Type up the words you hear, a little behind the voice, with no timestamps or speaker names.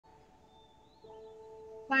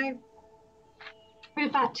So we're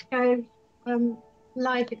about to go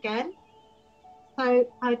live again. So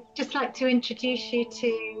I'd just like to introduce you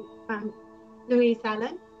to Louise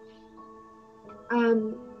Allen.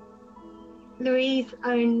 Louise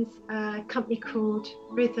owns a company called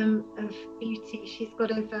Rhythm of Beauty. She's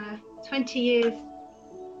got over 20 years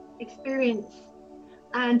experience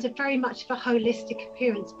and very much of a holistic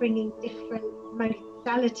appearance, bringing different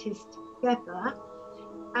modalities together.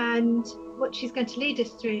 And what she's going to lead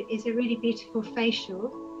us through is a really beautiful facial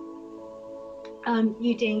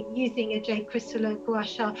using a jade crystal and gua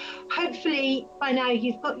sha. Hopefully by now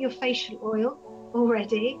you've got your facial oil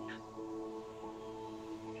already.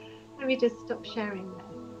 Let me just stop sharing that.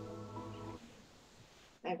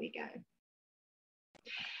 There we go.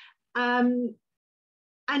 And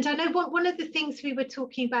I know one of the things we were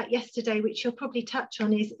talking about yesterday, which you'll probably touch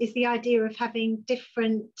on, is the idea of having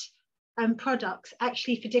different products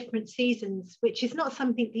actually for different seasons, which is not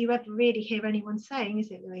something that you ever really hear anyone saying,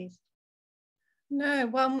 is it, Louise? No,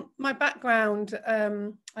 well, my background,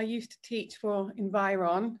 I used to teach for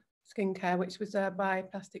Environ skincare, which was by a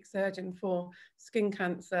plastic surgeon for skin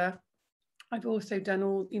cancer. I've also done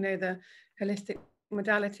all, the holistic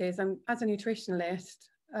modalities, and as a nutritionalist,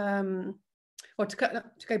 or to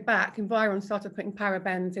go back, Environ started putting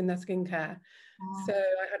parabens in their skincare. Wow. So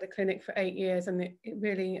I had a clinic for 8 years, and it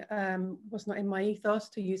really was not in my ethos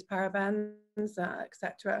to use parabens,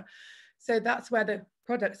 etc. So that's where the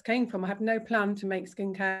products came from. I have no plan to make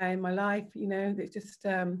skincare in my life. It's just,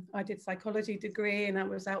 I did psychology degree, and I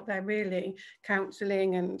was out there really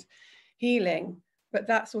counseling and healing. But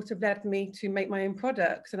that sort of led me to make my own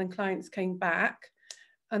products, and then clients came back.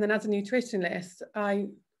 And then as a nutritionalist, I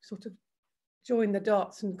sort of joined the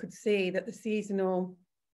dots and could see that the seasonal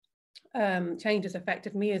changes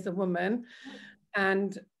affected me as a woman.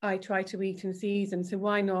 And I try to eat in season, so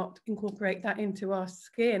why not incorporate that into our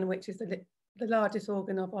skin, which is the largest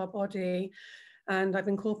organ of our body. And I've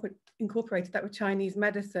incorporated that with Chinese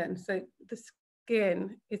medicine. So the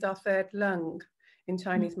skin is our third lung in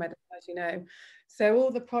Chinese medicine, as you know. So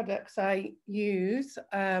all the products I use,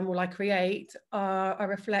 or I create, are a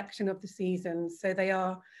reflection of the seasons. So they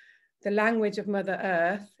are the language of Mother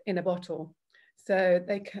Earth in a bottle. So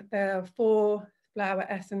there are 4 flower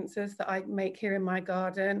essences that I make here in my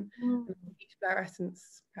garden. I teach flower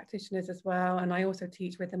essence practitioners as well, and I also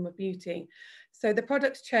teach Rhythm of Beauty. So the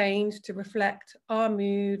products change to reflect our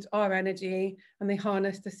mood, our energy, and they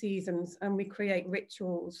harness the seasons, and we create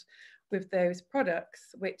rituals with those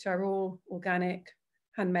products, which are all organic,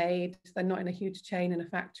 handmade. They're not in a huge chain in a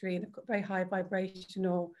factory. They've got very high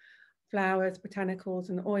vibrational flowers, botanicals,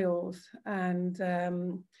 and oils. And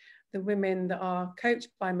the women that are coached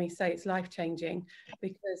by me say it's life-changing,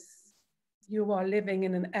 because you are living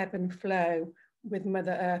in an ebb and flow with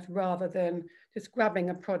Mother Earth rather than just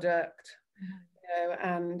grabbing a product,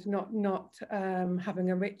 and not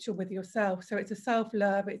having a ritual with yourself. So it's a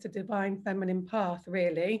self-love, it's a divine feminine path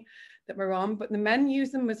really that we're on. But the men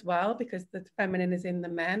use them as well, because the feminine is in the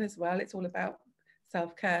men as well. It's all about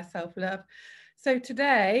self-care, self-love. So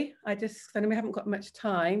today, I know we haven't got much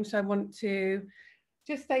time, so I want to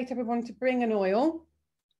just say to everyone to bring an oil.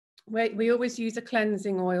 We always use a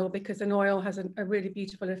cleansing oil, because an oil has a really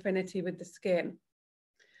beautiful affinity with the skin.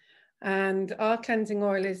 And our cleansing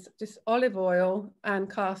oil is just olive oil and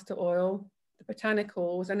castor oil, the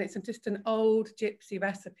botanicals, and it's just an old gypsy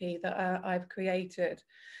recipe that I've created.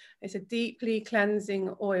 It's a deeply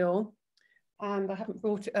cleansing oil, and I haven't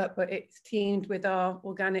brought it up, but it's teamed with our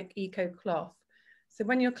organic eco cloth. So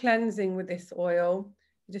when you're cleansing with this oil,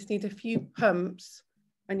 you just need a few pumps,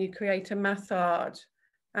 and you create a massage,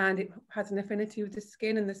 and it has an affinity with the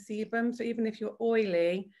skin and the sebum. So even if you're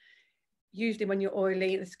oily, usually when you're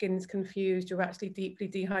oily, the skin's confused, you're actually deeply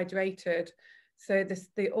dehydrated. So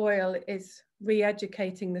the oil is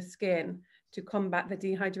re-educating the skin to combat the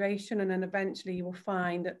dehydration, and then eventually you will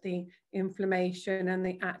find that the inflammation and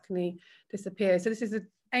the acne disappears. So this is an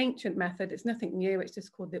ancient method, it's nothing new, it's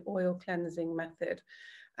just called the oil cleansing method.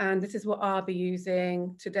 And this is what I'll be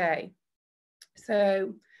using today.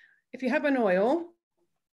 So if you have an oil,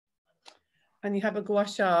 and you have a gua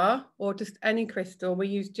sha or just any crystal, we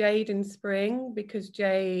use jade in spring because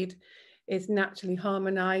jade is naturally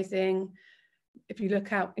harmonizing. If you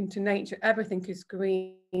look out into nature, everything is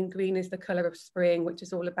green. Green is the color of spring, which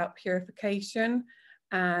is all about purification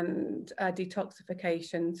and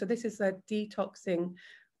detoxification. So this is a detoxing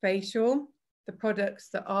facial. The products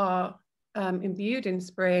that are imbued in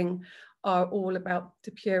spring are all about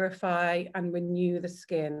to purify and renew the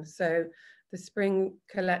skin. So the spring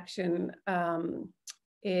collection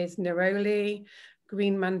is neroli,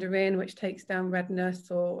 green mandarin, which takes down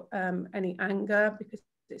redness or any anger, because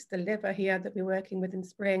it's the liver here that we're working with in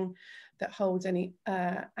spring that holds any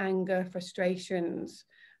anger, frustrations,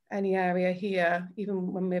 any area here.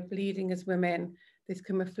 Even when we're bleeding as women, this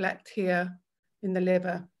can reflect here in the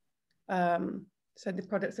liver. So the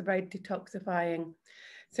products are very detoxifying.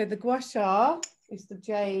 So the gua sha is the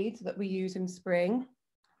jade that we use in spring.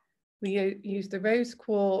 We use the rose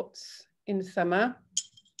quartz in summer.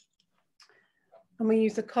 And we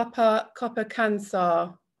use a copper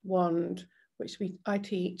Kansar wand, which I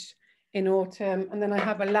teach in autumn. And then I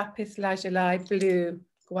have a lapis lazuli blue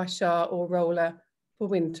gua sha or roller for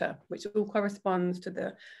winter, which all corresponds to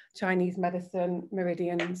the Chinese medicine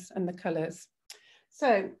meridians and the colours.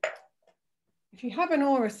 So if you have an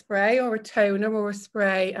aura spray or a toner or a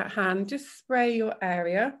spray at hand, just spray your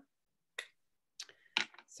area.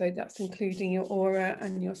 So that's including your aura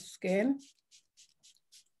and your skin.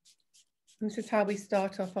 And this is how we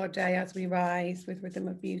start off our day as we rise with Rhythm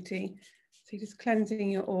of Beauty. So you're just cleansing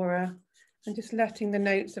your aura and just letting the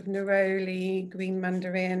notes of neroli, green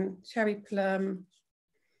mandarin, cherry plum,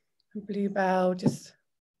 and bluebell just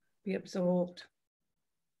be absorbed.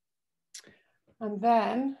 And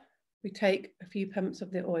then we take a few pumps of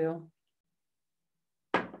the oil.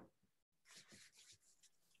 So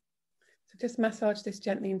just massage this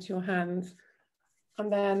gently into your hands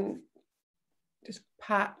and then just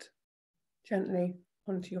pat gently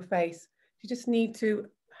onto your face. You just need to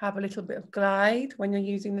have a little bit of glide when you're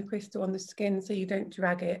using the crystal on the skin so you don't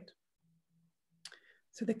drag it.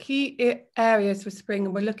 So the key areas for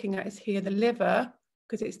spring we're looking at is here, the liver,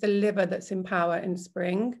 because it's the liver that's in power in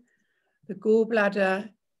spring. The gallbladder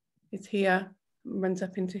is here, runs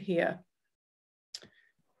up into here.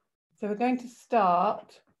 So we're going to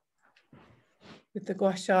start with the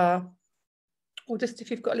gua sha, or just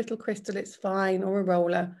if you've got a little crystal, it's fine, or a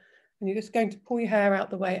roller. And you're just going to pull your hair out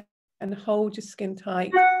the way and hold your skin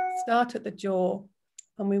tight. Start at the jaw,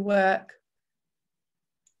 and we work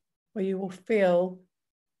where you will feel,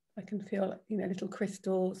 I can feel, you know, little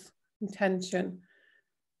crystals and tension.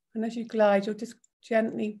 And as you glide, you're just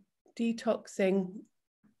gently detoxing,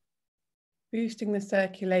 boosting the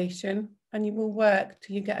circulation, and you will work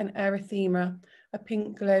till you get an erythema, a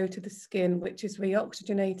pink glow to the skin, which is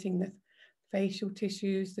reoxygenating the facial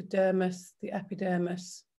tissues, the dermis, the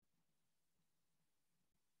epidermis.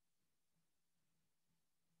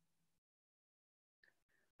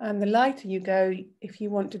 And the lighter you go, if you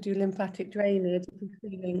want to do lymphatic drainage, if you're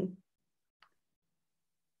feeling,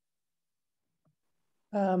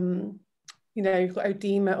 you know, you've got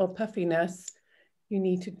edema or puffiness, you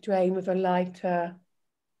need to drain with a lighter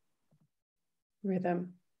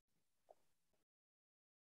rhythm.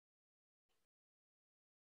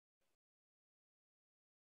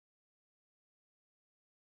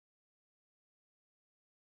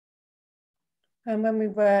 And when we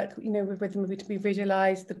work, you know, with rhythm, we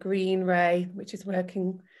visualize the green ray, which is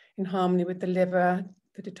working in harmony with the liver,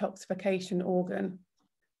 the detoxification organ.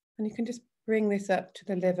 And you can just bring this up to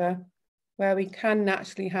the liver where we can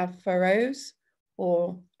naturally have furrows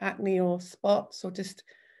or acne or spots or just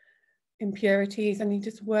impurities, and you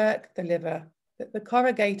just work the liver. The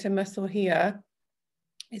corrugator muscle here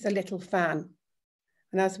is a little fan.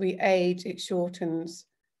 And as we age, it shortens.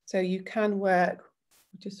 So you can work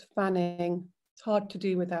just fanning. It's hard to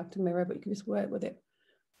do without a mirror, but you can just work with it,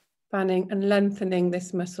 fanning and lengthening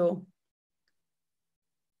this muscle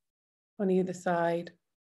on either side.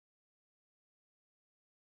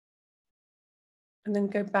 And then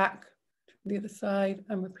go back to the other side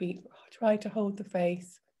and repeat. Try to hold the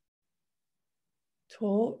face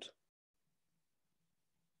taut.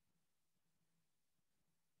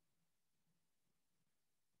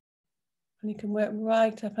 And you can work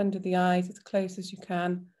right up under the eyes as close as you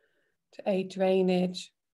can to aid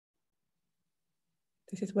drainage.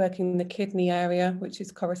 This is working the kidney area, which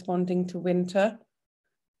is corresponding to winter,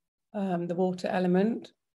 the water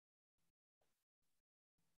element.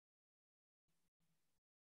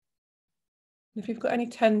 If you've got any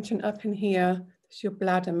tension up in here, it's your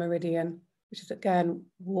bladder meridian, which is again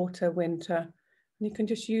water, winter. And you can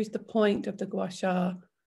just use the point of the gua sha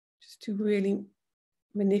just to really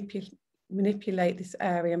manipulate this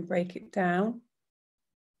area and break it down.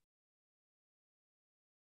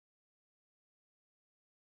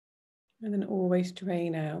 And then always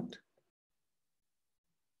drain out.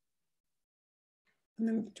 And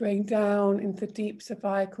then drain down into deep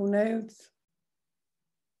cervical nodes.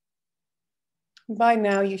 And by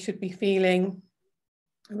now you should be feeling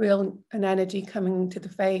an energy coming to the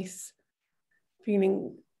face,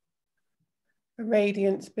 feeling a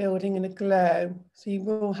radiance building and a glow. So you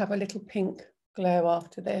will have a little pink glow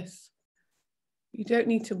after this. You don't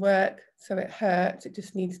need to work so it hurts. It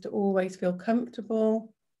just needs to always feel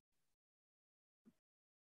comfortable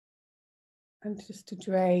and just to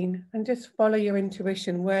drain, and just follow your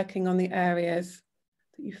intuition, working on the areas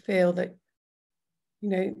that you feel that, you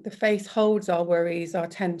know, the face holds our worries, our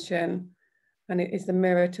tension, and it is the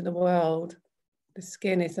mirror to the world. The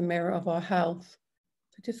skin is the mirror of our health.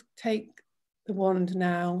 So just take the wand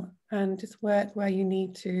now and just work where you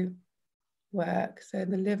need to work. So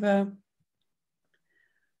the liver,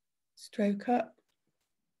 stroke up.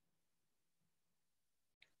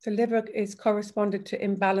 So liver is corresponded to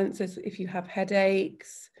imbalances if you have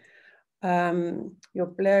headaches, your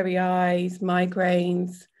blurry eyes,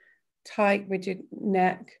 migraines, tight, rigid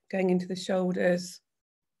neck going into the shoulders.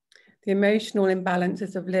 The emotional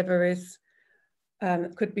imbalances of liver is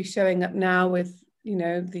could be showing up now with, you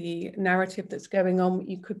know, the narrative that's going on.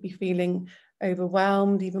 You could be feeling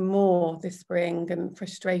overwhelmed even more this spring and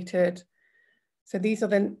frustrated. So these are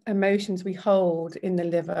the emotions we hold in the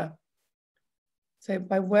liver. So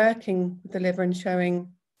by working with the liver and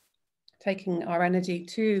showing, taking our energy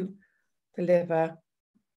to the liver,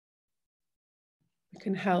 we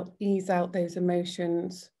can help ease out those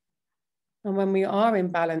emotions. And when we are in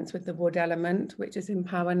balance with the wood element, which is in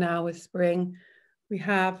power now with spring, we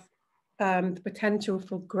have the potential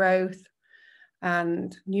for growth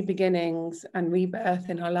and new beginnings and rebirth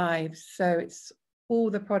in our lives. So it's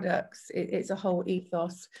all the products, it's a whole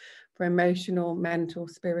ethos for emotional, mental,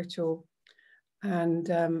 spiritual,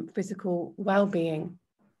 and physical well-being.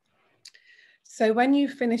 So when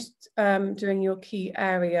you've finished doing your key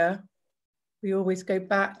area, we always go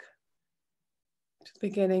back to the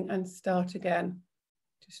beginning and start again,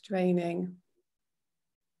 just draining.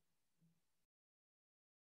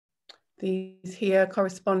 These here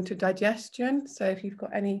correspond to digestion. So if you've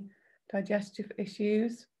got any digestive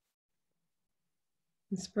issues,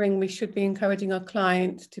 in spring we should be encouraging our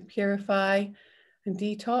clients to purify and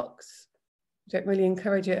detox. We don't really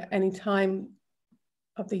encourage it any time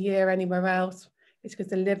of the year anywhere else. It's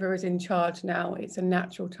because the liver is in charge now. It's a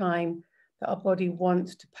natural time that our body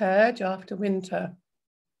wants to purge after winter.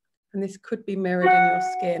 And this could be mirrored in your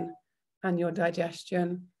skin and your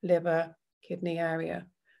digestion, liver, kidney area.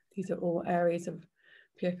 These are all areas of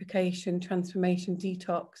purification, transformation,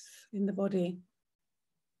 detox in the body.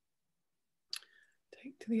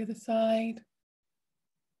 Take to the other side.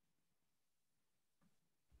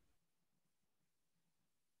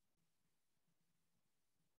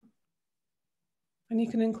 And you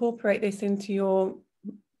can incorporate this into your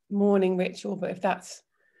morning ritual, but if that's,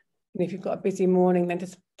 you know, if you've got a busy morning, then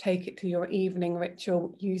just take it to your evening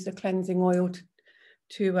ritual. Use the cleansing oil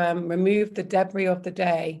to remove the debris of the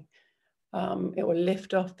day. It will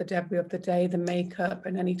lift off the debris of the day, the makeup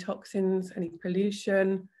and any toxins, any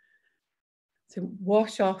pollution. So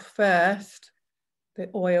wash off first the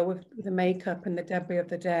oil with the makeup and the debris of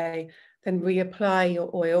the day, then reapply your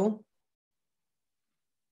oil,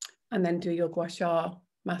 and then do your gua sha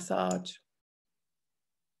massage.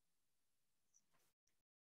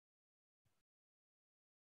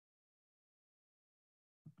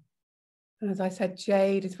 And as I said,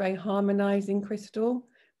 jade is a very harmonizing crystal,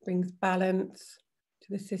 brings balance to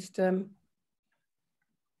the system.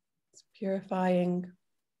 It's purifying.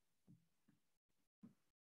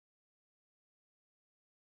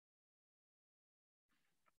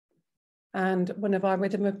 And one of our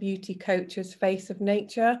Rhythm of Beauty coaches, Face of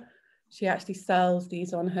Nature, she actually sells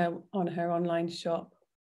these on her online shop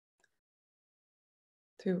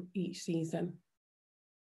through each season.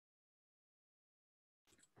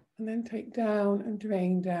 And then take down and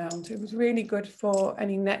drain down. So it was really good for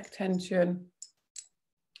any neck tension.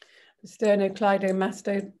 The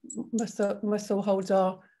sternocleidomastoid muscle holds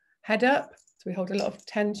our head up. So we hold a lot of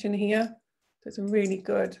tension here. So it's a really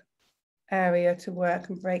good area to work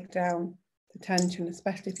and break down the tension,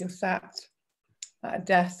 especially if you're sat at a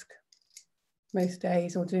desk most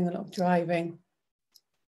days or doing a lot of driving.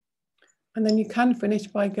 And then you can finish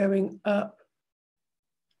by going up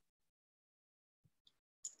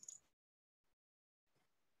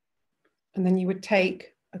and then you would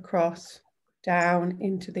take across down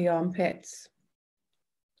into the armpits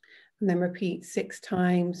and then repeat 6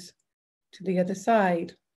 times to the other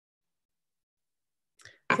side.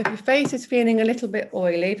 So if your face is feeling a little bit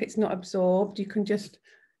oily, if it's not absorbed, you can just,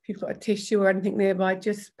 if you've got a tissue or anything nearby,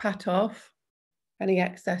 just pat off any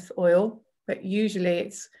excess oil. But usually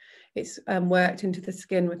it's worked into the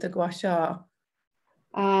skin with the gua sha.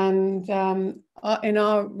 And in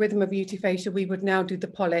our Rhythm of Beauty facial, we would now do the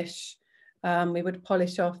polish. We would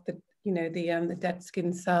polish off the, you know, the dead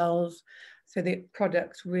skin cells, so the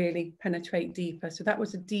products really penetrate deeper. So that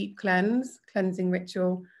was a deep cleansing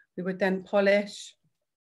ritual. We would then polish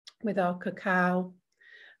with our cacao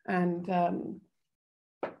and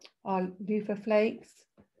our loofah flakes.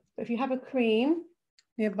 But if you have a cream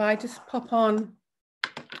nearby, just pop on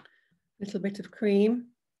a little bit of cream.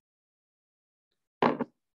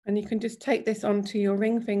 And you can just take this onto your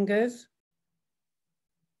ring fingers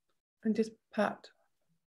and just pat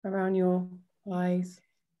around your eyes,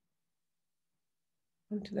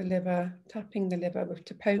 onto the liver, tapping the liver with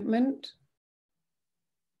tapotement.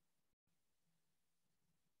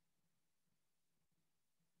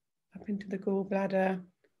 Up into the gallbladder.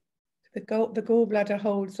 The gallbladder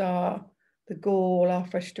holds the gall, our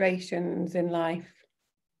frustrations in life,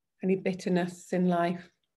 any bitterness in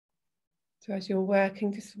life. So as you're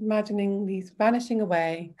working, just imagining these vanishing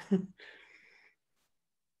away. And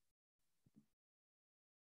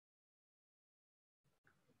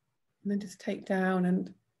then just take down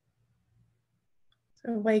and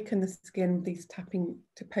awaken the skin with these tapping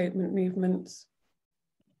tapotement movements.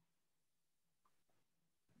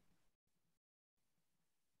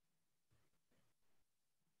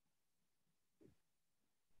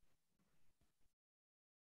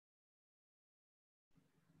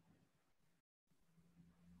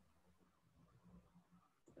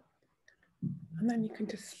 And then you can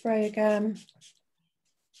just spray again,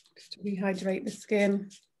 just to rehydrate the skin,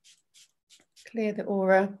 clear the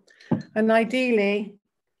aura. And ideally,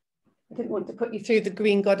 I didn't want to put you through the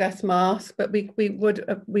Green Goddess mask, but we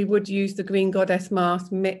would use the Green Goddess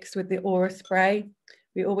mask mixed with the aura spray.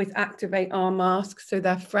 We always activate our masks so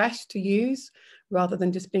they're fresh to use rather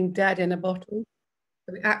than just being dead in a bottle.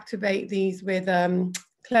 So we activate these with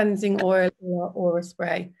cleansing oil or aura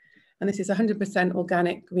spray. And this is 100%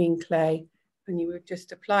 organic green clay. And you would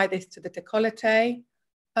just apply this to the décolleté,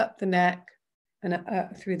 up the neck and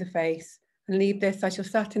through the face, and leave this as you're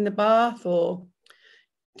sat in the bath or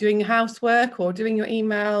doing housework or doing your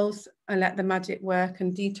emails, and let the magic work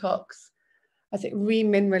and detox as it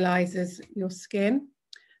remineralizes your skin.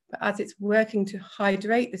 But as it's working to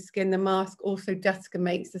hydrate the skin, the mask also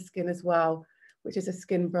desquamates the skin as well, which is a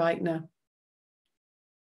skin brightener.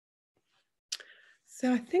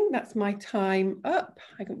 So I think that's my time up.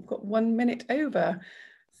 I've got 1 minute over.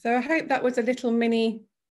 So I hope that was a little mini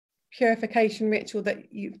purification ritual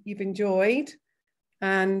that you've enjoyed,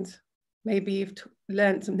 and maybe you've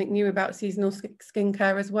learned something new about seasonal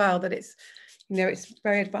skincare as well, that it's, you know, it's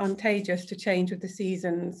very advantageous to change with the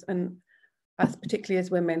seasons, and us particularly as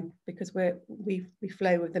women, because we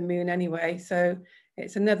flow with the moon anyway. So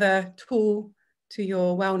it's another tool to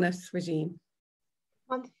your wellness regime.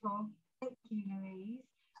 Wonderful. Thank you, Louise.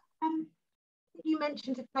 You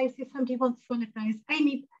mentioned a place if somebody wants one of those.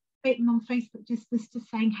 Amy written on Facebook just was just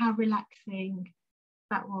saying how relaxing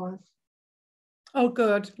that was. Oh,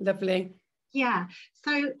 good. Lovely. Yeah.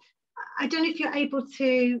 So I don't know if you're able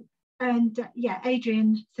to, and yeah,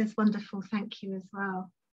 Adrian says wonderful. Thank you as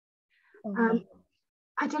well.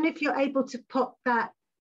 I don't know if you're able to pop that,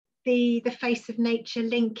 the Face of Nature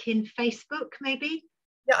link in Facebook, maybe?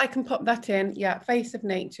 Yeah, I can pop that in. Yeah, Face of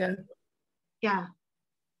Nature. Yeah.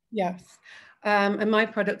 Yes. And my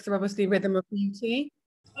products are obviously Rhythm of Beauty.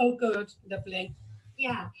 Oh, good. Lovely.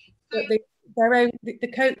 Yeah. But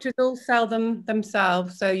the coaches all sell them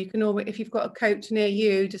themselves. So you can always, if you've got a coach near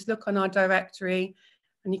you, just look on our directory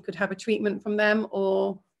and you could have a treatment from them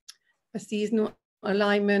or a seasonal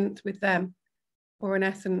alignment with them or an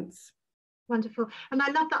essence. Wonderful. And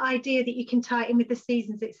I love the idea that you can tie it in with the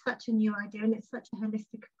seasons. It's such a new idea and it's such a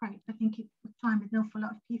holistic approach. I think it would time with an awful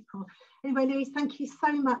lot of people. Anyway, Louise, thank you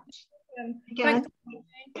so much again.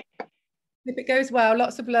 If it goes well,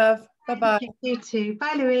 lots of love. Bye-bye. You too.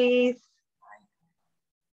 Bye, Louise.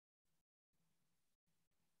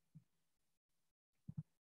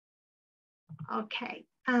 Okay,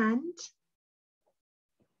 and